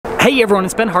Hey everyone,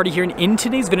 it's Ben Hardy here, and in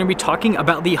today's video, we're going to be talking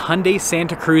about the Hyundai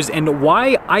Santa Cruz and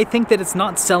why I think that it's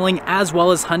not selling as well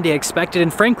as Hyundai expected,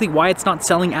 and frankly, why it's not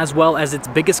selling as well as its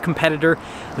biggest competitor,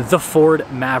 the Ford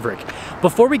Maverick.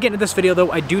 Before we get into this video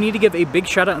though, I do need to give a big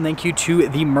shout out and thank you to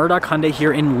the Murdoch Hyundai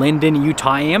here in Linden,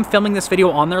 Utah. I am filming this video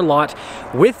on their lot.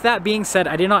 With that being said,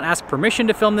 I did not ask permission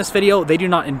to film this video. They do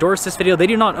not endorse this video. They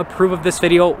do not approve of this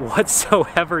video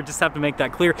whatsoever. Just have to make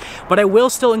that clear. But I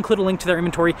will still include a link to their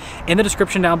inventory in the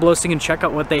description down below so you can check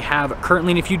out what they have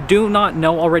currently. And if you do not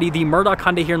know already, the Murdoch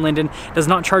Hyundai here in Linden does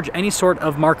not charge any sort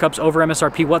of markups over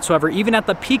MSRP whatsoever. Even at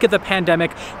the peak of the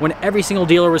pandemic, when every single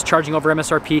dealer was charging over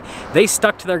MSRP, they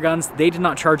stuck to their guns. They did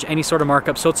not charge any sort of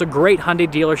markup. So it's a great Hyundai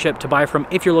dealership to buy from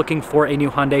if you're looking for a new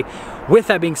Hyundai. With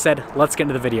that being said, let's get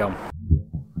into the video.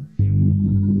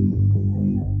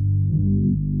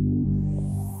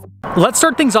 Let's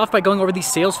start things off by going over the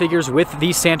sales figures with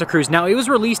the Santa Cruz. Now, it was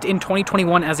released in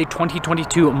 2021 as a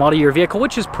 2022 model year vehicle,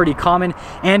 which is pretty common.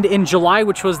 And in July,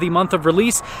 which was the month of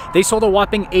release, they sold a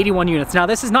whopping 81 units. Now,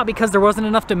 this is not because there wasn't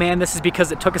enough demand. This is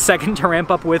because it took a second to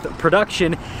ramp up with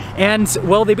production. And,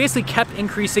 well, they basically kept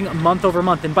increasing month over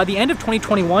month. And by the end of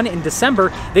 2021, in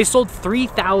December, they sold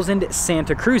 3,000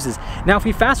 Santa Cruzes. Now, if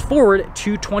we fast forward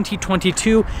to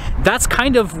 2022, that's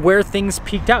kind of where things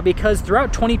peaked out, because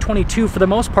throughout 2022, for the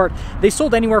most part, they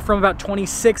sold anywhere from about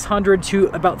 2,600 to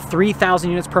about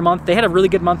 3,000 units per month. They had a really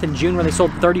good month in June where they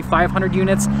sold 3,500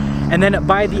 units. And then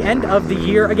by the end of the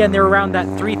year, again, they're around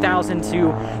that 3,000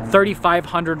 to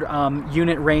 3,500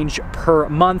 unit range per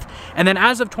month. And then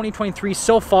as of 2023,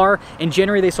 so far, in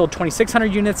January, they sold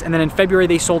 2,600 units. And then in February,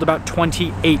 they sold about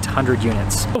 2,800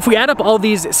 units. If we add up all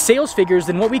these sales figures,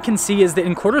 then what we can see is that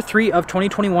in quarter 3 of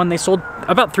 2021, they sold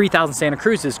about 3,000 Santa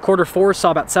Cruzes. Quarter 4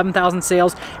 saw about 7,000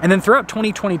 sales. And then throughout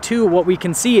 2022, what we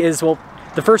can see is, well,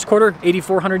 the first quarter,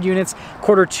 8,400 units,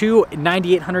 quarter 2,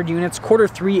 9,800 units, quarter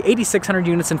 3, 8,600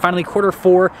 units, and finally quarter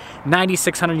 4,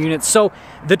 9,600 units. So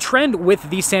the trend with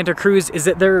the Santa Cruz is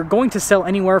that they're going to sell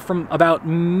anywhere from about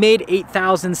mid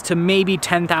 8,000s to maybe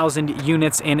 10,000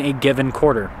 units in a given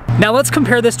quarter. Now let's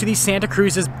compare this to the Santa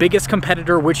Cruz's biggest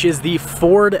competitor, which is the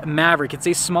Ford Maverick. It's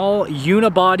a small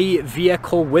unibody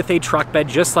vehicle with a truck bed,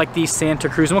 just like the Santa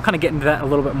Cruz, and we'll kind of get into that a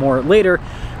little bit more later.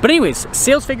 But anyways,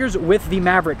 sales figures with the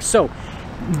Maverick. So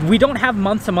we don't have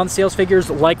month-to-month sales figures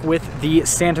like with the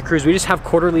Santa Cruz. We just have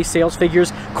quarterly sales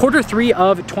figures. Quarter 3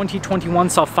 of 2021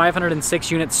 saw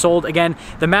 506 units sold. Again,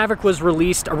 the Maverick was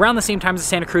released around the same time as the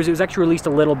Santa Cruz. It was actually released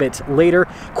a little bit later.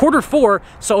 Quarter 4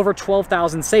 saw over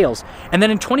 12,000 sales. And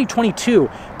then in 2022,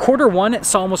 quarter 1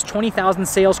 saw almost 20,000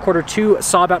 sales. Quarter 2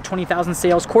 saw about 20,000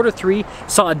 sales. Quarter 3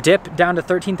 saw a dip down to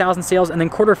 13,000 sales. And then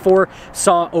quarter 4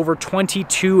 saw over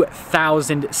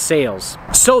 22,000 sales.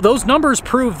 So those numbers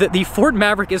prove that the Ford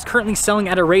Maverick is currently selling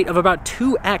at a rate of about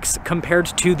 2x compared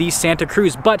to the Santa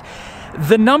Cruz. But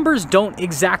the numbers don't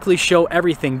exactly show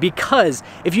everything, because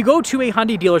if you go to a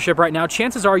Hyundai dealership right now,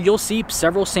 chances are you'll see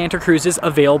several Santa Cruzes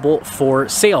available for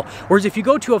sale. Whereas if you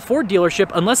go to a Ford dealership,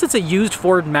 unless it's a used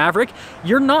Ford Maverick,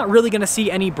 you're not really going to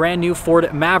see any brand new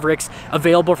Ford Mavericks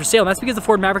available for sale. And that's because the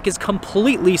Ford Maverick is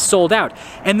completely sold out.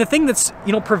 And the thing that's,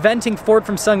 preventing Ford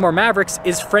from selling more Mavericks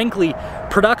is, frankly,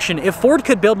 production. If Ford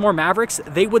could build more Mavericks,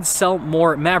 they would sell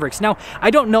more Mavericks. Now,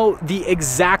 I don't know the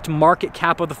exact market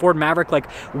cap of the Ford Maverick,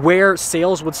 like where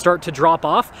sales would start to drop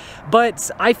off,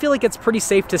 but I feel like it's pretty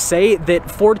safe to say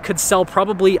that Ford could sell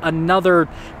probably another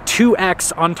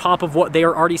 2x on top of what they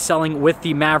are already selling with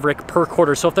the Maverick per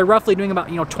quarter. So if they're roughly doing about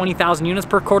 20,000 units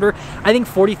per quarter, I think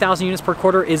 40,000 units per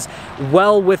quarter is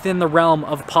well within the realm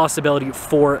of possibility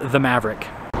for the Maverick.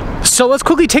 So let's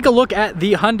quickly take a look at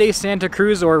the Hyundai Santa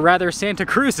Cruz, or rather Santa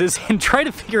Cruzes, and try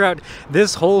to figure out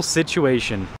this whole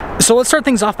situation. So let's start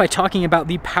things off by talking about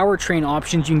the powertrain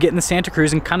options you can get in the Santa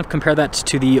Cruz and kind of compare that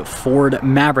to the Ford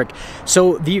Maverick.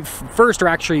 So the first, or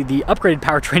actually the upgraded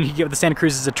powertrain you get with the Santa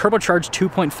Cruz, is a turbocharged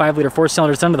 2.5 liter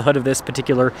 4-cylinder. It's under the hood of this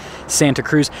particular Santa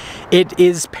Cruz. It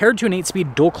is paired to an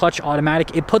 8-speed dual clutch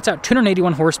automatic. It puts out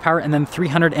 281 horsepower and then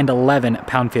 311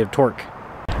 pound-feet of torque.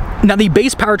 Now, the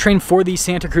base powertrain for the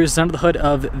Santa Cruz is under the hood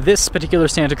of this particular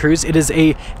Santa Cruz. It is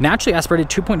a naturally aspirated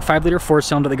 2.5 liter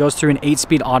 4-cylinder that goes through an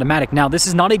 8-speed automatic. Now, this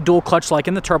is not a dual clutch like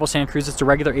in the turbo Santa Cruz. It's a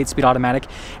regular 8-speed automatic,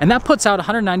 and that puts out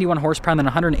 191 horsepower and then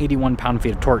 181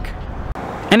 pound-feet of torque.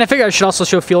 And I figure I should also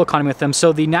show fuel economy with them.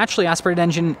 So the naturally aspirated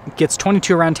engine gets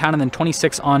 22 around town and then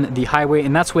 26 on the highway,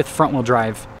 and that's with front-wheel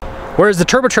drive. Whereas the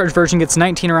turbocharged version gets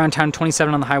 19 around town,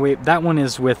 27 on the highway. That one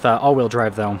is with all-wheel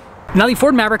drive though. Now the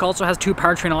Ford Maverick also has two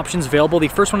powertrain options available. The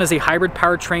first one is a hybrid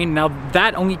powertrain. Now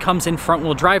that only comes in front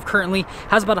wheel drive currently,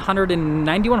 has about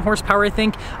 191 horsepower I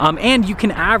think, and you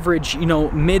can average, you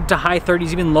know, mid to high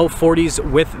 30s, even low 40s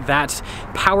with that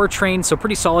powertrain, so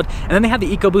pretty solid. And then they have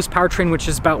the EcoBoost powertrain, which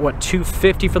is about what,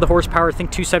 250 for the horsepower, I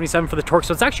think 277 for the torque,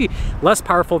 so it's actually less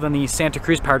powerful than the Santa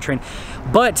Cruz powertrain.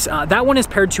 But that one is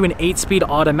paired to an 8-speed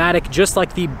automatic, just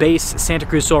like the base Santa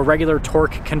Cruz, so a regular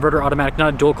torque converter automatic,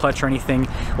 not a dual clutch or anything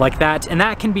like that. And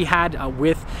that can be had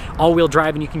with all-wheel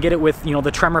drive, and you can get it with, you know,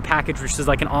 the Tremor package, which is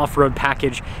like an off-road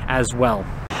package as well.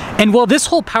 And well, this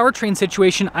whole powertrain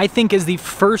situation, I think, is the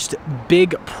first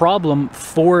big problem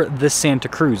for the Santa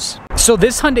Cruz. So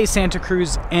this Hyundai Santa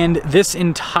Cruz and this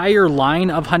entire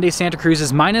line of Hyundai Santa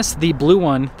Cruzes, minus the blue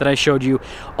one that I showed you,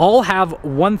 all have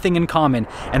one thing in common,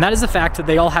 and that is the fact that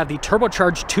they all have the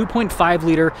turbocharged 2.5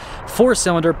 liter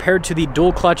 4-cylinder paired to the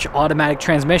dual clutch automatic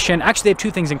transmission. Actually, they have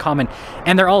two things in common,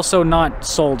 and they're also not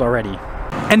sold already.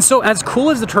 And so as cool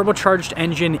as the turbocharged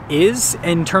engine is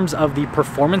in terms of the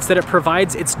performance that it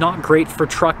provides, it's not great for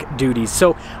truck duties.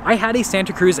 So I had a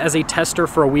Santa Cruz as a tester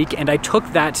for a week, and I took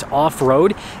that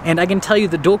off-road, and I can tell you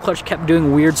the dual clutch kept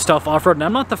doing weird stuff off-road, and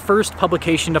I'm not the first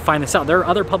publication to find this out. There are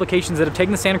other publications that have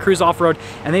taken the Santa Cruz off-road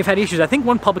and they've had issues. I think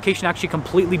one publication actually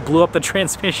completely blew up the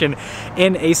transmission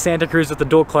in a Santa Cruz with the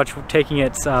dual clutch taking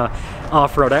it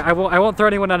off-road. I won't throw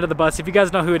anyone under the bus. If you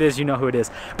guys know who it is, you know who it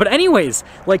is. But anyways,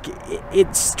 like,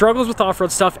 it struggles with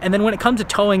off-road stuff, and then when it comes to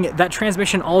towing, that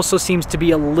transmission also seems to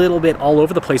be a little bit all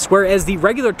over the place, whereas the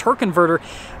regular torque converter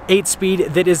 8-speed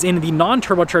that is in the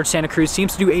non-turbocharged Santa Cruz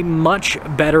seems to do a much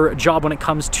better job when it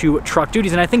comes to truck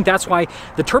duties. And I think that's why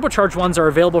the turbocharged ones are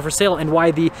available for sale, and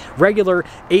why the regular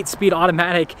 8-speed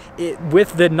automatic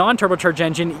with the non-turbocharged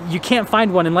engine, you can't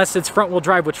find one unless it's front-wheel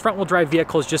drive, which front-wheel drive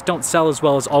vehicles just don't sell as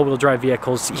well as all-wheel drive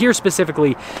vehicles here,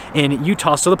 specifically in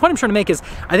Utah. So the point I'm trying to make is,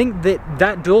 I think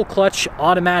that dual clutch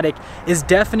automatic is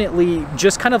definitely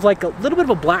just kind of like a little bit of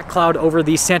a black cloud over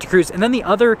the Santa Cruz. And then the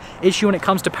other issue when it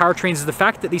comes to powertrains is the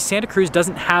fact that the Santa Cruz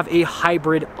doesn't have a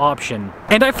hybrid option.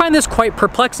 And I find this quite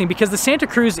perplexing, because the Santa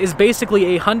Cruz is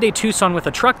basically a Hyundai Tucson with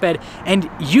a truck bed, and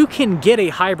you can get a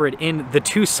hybrid in the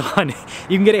Tucson.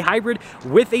 You can get a hybrid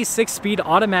with a 6-speed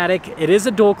automatic. It is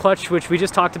a dual clutch, which we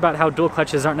just talked about how dual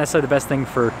clutches aren't necessarily the best thing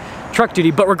for truck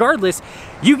duty, but regardless,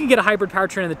 you can get a hybrid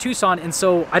powertrain in the Tucson, and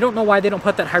so I don't know why they don't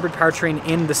put that hybrid powertrain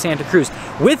in the Santa Cruz.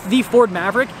 With the Ford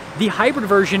Maverick, the hybrid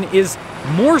version is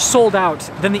more sold out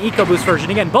than the EcoBoost version.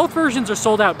 Again, both versions are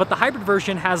sold out, but the hybrid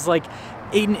version has like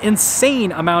an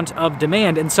insane amount of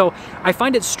demand. And so I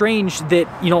find it strange that,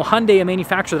 you know, Hyundai, a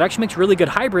manufacturer that actually makes really good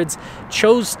hybrids,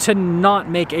 chose to not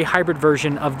make a hybrid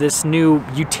version of this new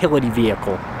utility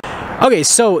vehicle. Okay,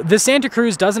 so the Santa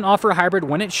Cruz doesn't offer a hybrid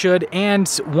when it should, and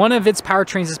one of its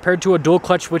powertrains is paired to a dual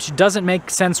clutch, which doesn't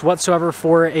make sense whatsoever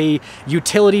for a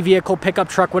utility vehicle, pickup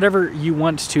truck, whatever you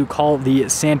want to call the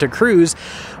Santa Cruz.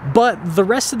 But the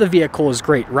rest of the vehicle is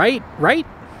great, right?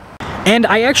 And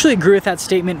I actually agree with that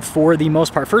statement for the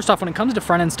most part. First off, when it comes to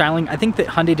front-end styling, I think that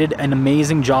Hyundai did an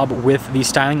amazing job with the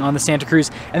styling on the Santa Cruz,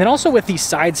 and then also with the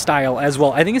side style as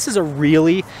well. I think this is a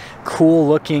really cool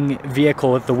looking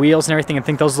vehicle with the wheels and everything. I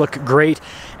think those look great.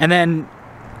 And then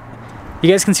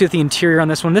you guys can see with the interior on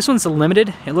this one. This one's a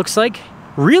limited, it looks like.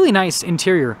 Really nice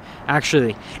interior,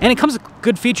 actually. And it comes with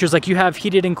good features, like you have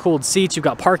heated and cooled seats, you've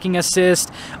got parking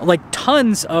assist, like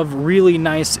tons of really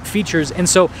nice features. And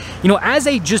so, you know, as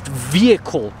a just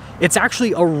vehicle, it's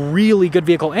actually a really good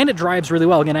vehicle, and it drives really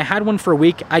well. Again, I had one for a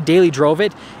week, I daily drove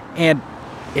it, and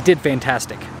it did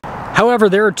fantastic. However,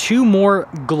 there are two more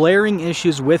glaring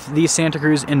issues with the Santa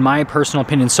Cruz in my personal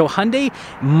opinion. So Hyundai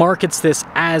markets this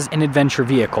as an adventure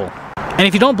vehicle. And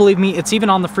if you don't believe me, it's even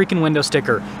on the freaking window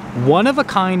sticker.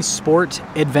 One-of-a-kind sport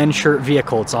adventure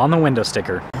vehicle. It's on the window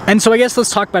sticker. And so I guess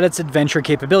let's talk about its adventure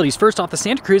capabilities. First off, the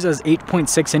Santa Cruz has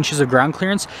 8.6 inches of ground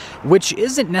clearance, which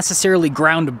isn't necessarily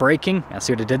groundbreaking. I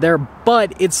see what it did there,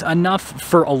 but it's enough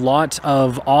for a lot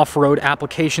of off-road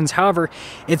applications. However,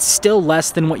 it's still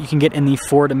less than what you can get in the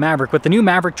Ford Maverick. With the new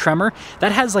Maverick Tremor,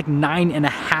 that has like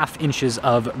 9.5 inches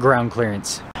of ground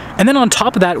clearance. And then on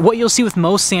top of that, what you'll see with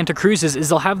most Santa Cruzes is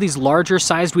they'll have these larger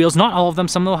sized wheels. Not all of them,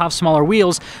 some will have smaller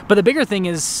wheels, but the bigger thing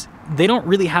is they don't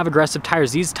really have aggressive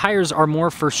tires. These tires are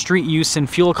more for street use and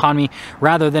fuel economy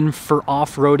rather than for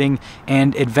off-roading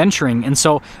and adventuring. And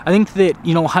so I think that,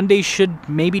 you know, Hyundai should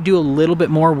maybe do a little bit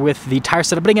more with the tire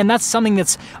setup. But again, that's something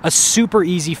that's a super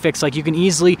easy fix. Like, you can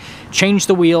easily change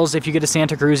the wheels if you get a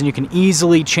Santa Cruz, and you can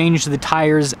easily change the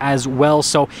tires as well.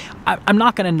 So I'm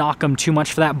not going to knock them too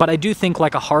much for that, but I do think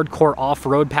like a hardcore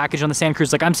off-road package on the Santa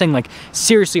Cruz, like I'm saying, like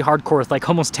seriously hardcore with like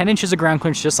almost 10 inches of ground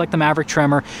clearance, just like the Maverick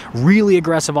Tremor, really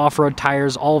aggressive off-road off-road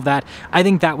tires, all of that. I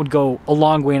think that would go a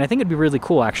long way, and I think it'd be really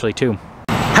cool actually too.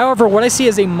 However, what I see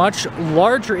as a much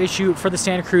larger issue for the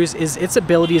Santa Cruz is its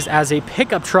abilities as a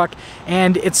pickup truck,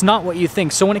 and it's not what you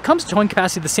think. So when it comes to towing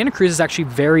capacity, the Santa Cruz is actually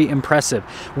very impressive.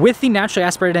 With the naturally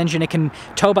aspirated engine, it can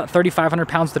tow about 3,500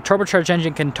 pounds. The turbocharged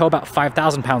engine can tow about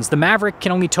 5,000 pounds. The Maverick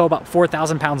can only tow about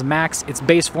 4,000 pounds max. Its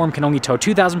base form can only tow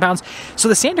 2,000 pounds. So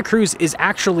the Santa Cruz is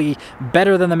actually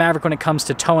better than the Maverick when it comes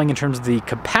to towing in terms of the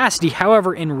capacity.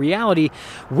 However, in reality,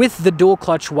 with the dual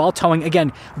clutch while towing,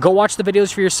 again, go watch the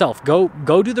videos for yourself. Go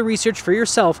do the research for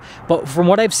yourself, but from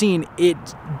what I've seen, it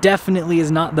definitely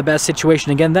is not the best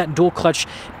situation. Again, that dual clutch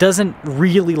doesn't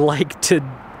really like to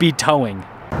be towing.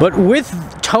 But with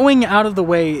towing out of the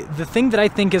way, the thing that I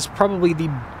think is probably the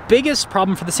biggest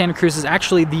problem for the Santa Cruz is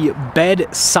actually the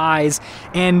bed size,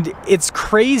 and it's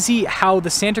crazy how the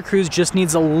Santa Cruz just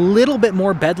needs a little bit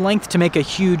more bed length to make a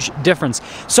huge difference.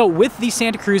 So with the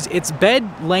Santa Cruz, its bed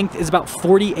length is about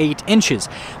 48 inches.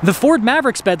 The Ford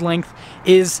Maverick's bed length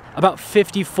is about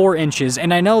 54 inches,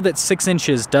 and I know that 6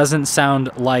 inches doesn't sound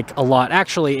like a lot.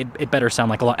 Actually, it better sound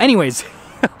like a lot. Anyways,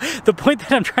 the point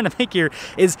that I'm trying to make here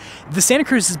is the Santa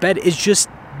Cruz's bed is just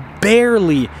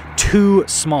barely too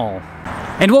small.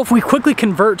 And well, if we quickly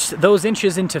convert those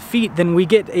inches into feet, then we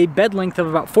get a bed length of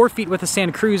about 4 feet with the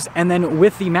Santa Cruz, and then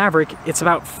with the Maverick, it's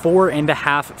about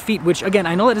 4.5 feet, which again,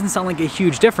 I know that doesn't sound like a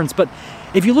huge difference, but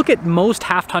if you look at most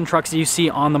half-ton trucks that you see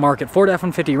on the market, Ford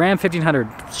F-150, Ram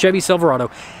 1500, Chevy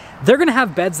Silverado, they're gonna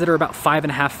have beds that are about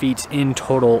 5.5 feet in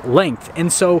total length.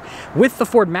 And so with the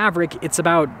Ford Maverick, it's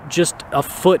about just a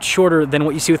foot shorter than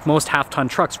what you see with most half-ton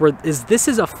trucks, whereas this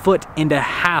is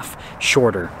 1.5 feet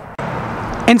shorter.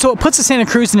 And so it puts the Santa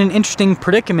Cruz in an interesting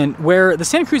predicament where the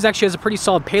Santa Cruz actually has a pretty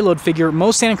solid payload figure.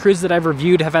 Most Santa Cruzes that I've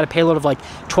reviewed have had a payload of like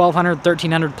 1,200,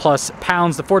 1,300 plus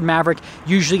pounds. The Ford Maverick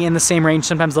usually in the same range,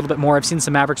 sometimes a little bit more. I've seen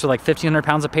some Mavericks with like 1,500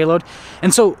 pounds of payload.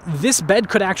 And so this bed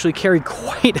could actually carry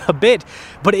quite a bit,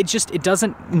 but it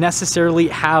doesn't necessarily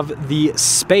have the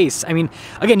space. I mean,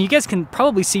 again, you guys can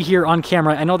probably see here on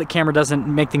camera. I know that camera doesn't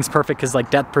make things perfect because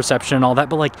like depth perception and all that,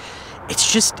 but like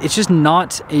it's just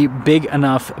not a big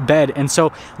enough bed. And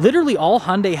so literally all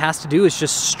Hyundai has to do is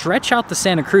just stretch out the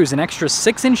Santa Cruz an extra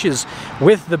 6 inches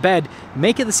with the bed,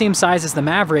 make it the same size as the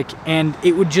Maverick, and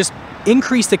it would just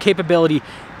increase the capability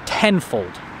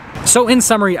tenfold. So in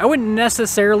summary, I wouldn't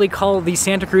necessarily call the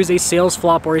Santa Cruz a sales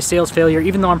flop or a sales failure,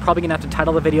 even though I'm probably gonna have to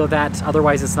title the video that,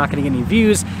 otherwise it's not gonna get any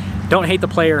views. Don't hate the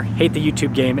player, hate the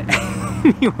YouTube game.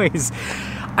 Anyways,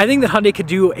 I think that Hyundai could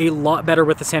do a lot better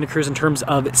with the Santa Cruz in terms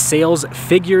of sales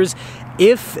figures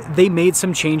if they made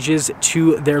some changes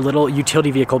to their little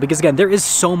utility vehicle, because again, there is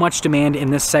so much demand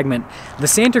in this segment. The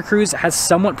Santa Cruz has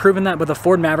somewhat proven that, but the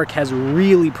Ford Maverick has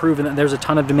really proven that there's a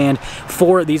ton of demand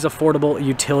for these affordable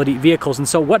utility vehicles. And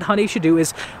so what Hyundai should do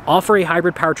is offer a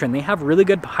hybrid powertrain. They have really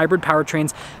good hybrid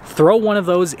powertrains. Throw one of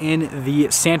those in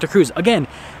the Santa Cruz. Again,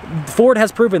 Ford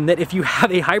has proven that if you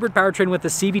have a hybrid powertrain with a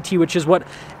CVT, which is what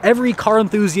every car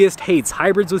enthusiast hates,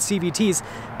 hybrids with CVTs,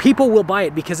 people will buy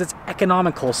it because it's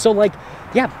economical. So like,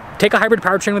 yeah, take a hybrid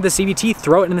powertrain with a CVT,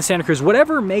 throw it in the Santa Cruz,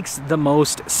 whatever makes the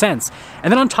most sense.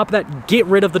 And then on top of that, get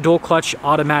rid of the dual clutch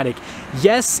automatic.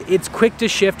 Yes, it's quick to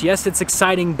shift. Yes, it's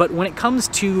exciting, but when it comes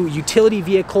to utility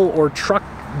vehicle or truck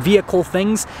vehicle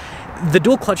things, the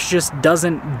dual clutch just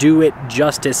doesn't do it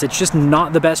justice. It's just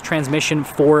not the best transmission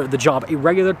for the job. A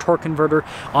regular torque converter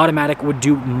automatic would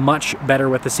do much better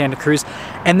with the Santa Cruz.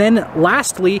 And then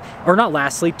lastly, or not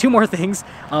lastly, two more things.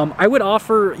 I would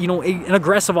offer, you know, an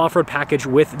aggressive off-road package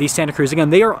with the Santa Cruz.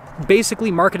 Again, they are basically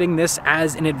marketing this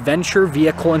as an adventure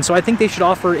vehicle, and so I think they should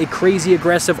offer a crazy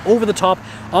aggressive, over-the-top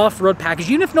off-road package.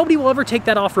 Even if nobody will ever take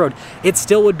that off-road, it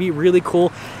still would be really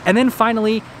cool. And then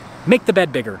finally, make the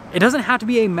bed bigger. It doesn't have to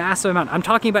be a massive amount. I'm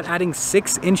talking about adding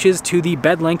 6 inches to the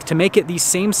bed length to make it the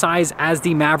same size as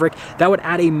the Maverick. That would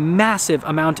add a massive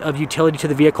amount of utility to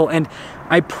the vehicle, and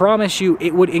I promise you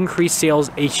it would increase sales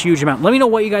a huge amount. Let me know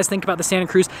what you guys think about the Santa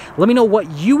Cruz. Let me know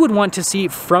what you would want to see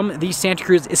from the Santa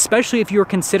Cruz, especially if you were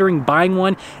considering buying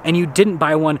one and you didn't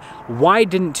buy one. Why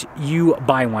didn't you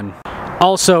buy one?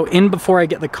 Also, before I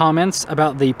get the comments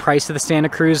about the price of the Santa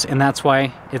Cruz, and that's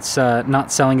why it's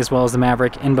not selling as well as the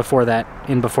Maverick, before that.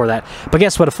 But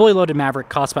guess what? A fully loaded Maverick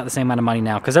costs about the same amount of money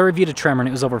now, because I reviewed a Tremor and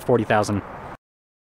it was over $40,000.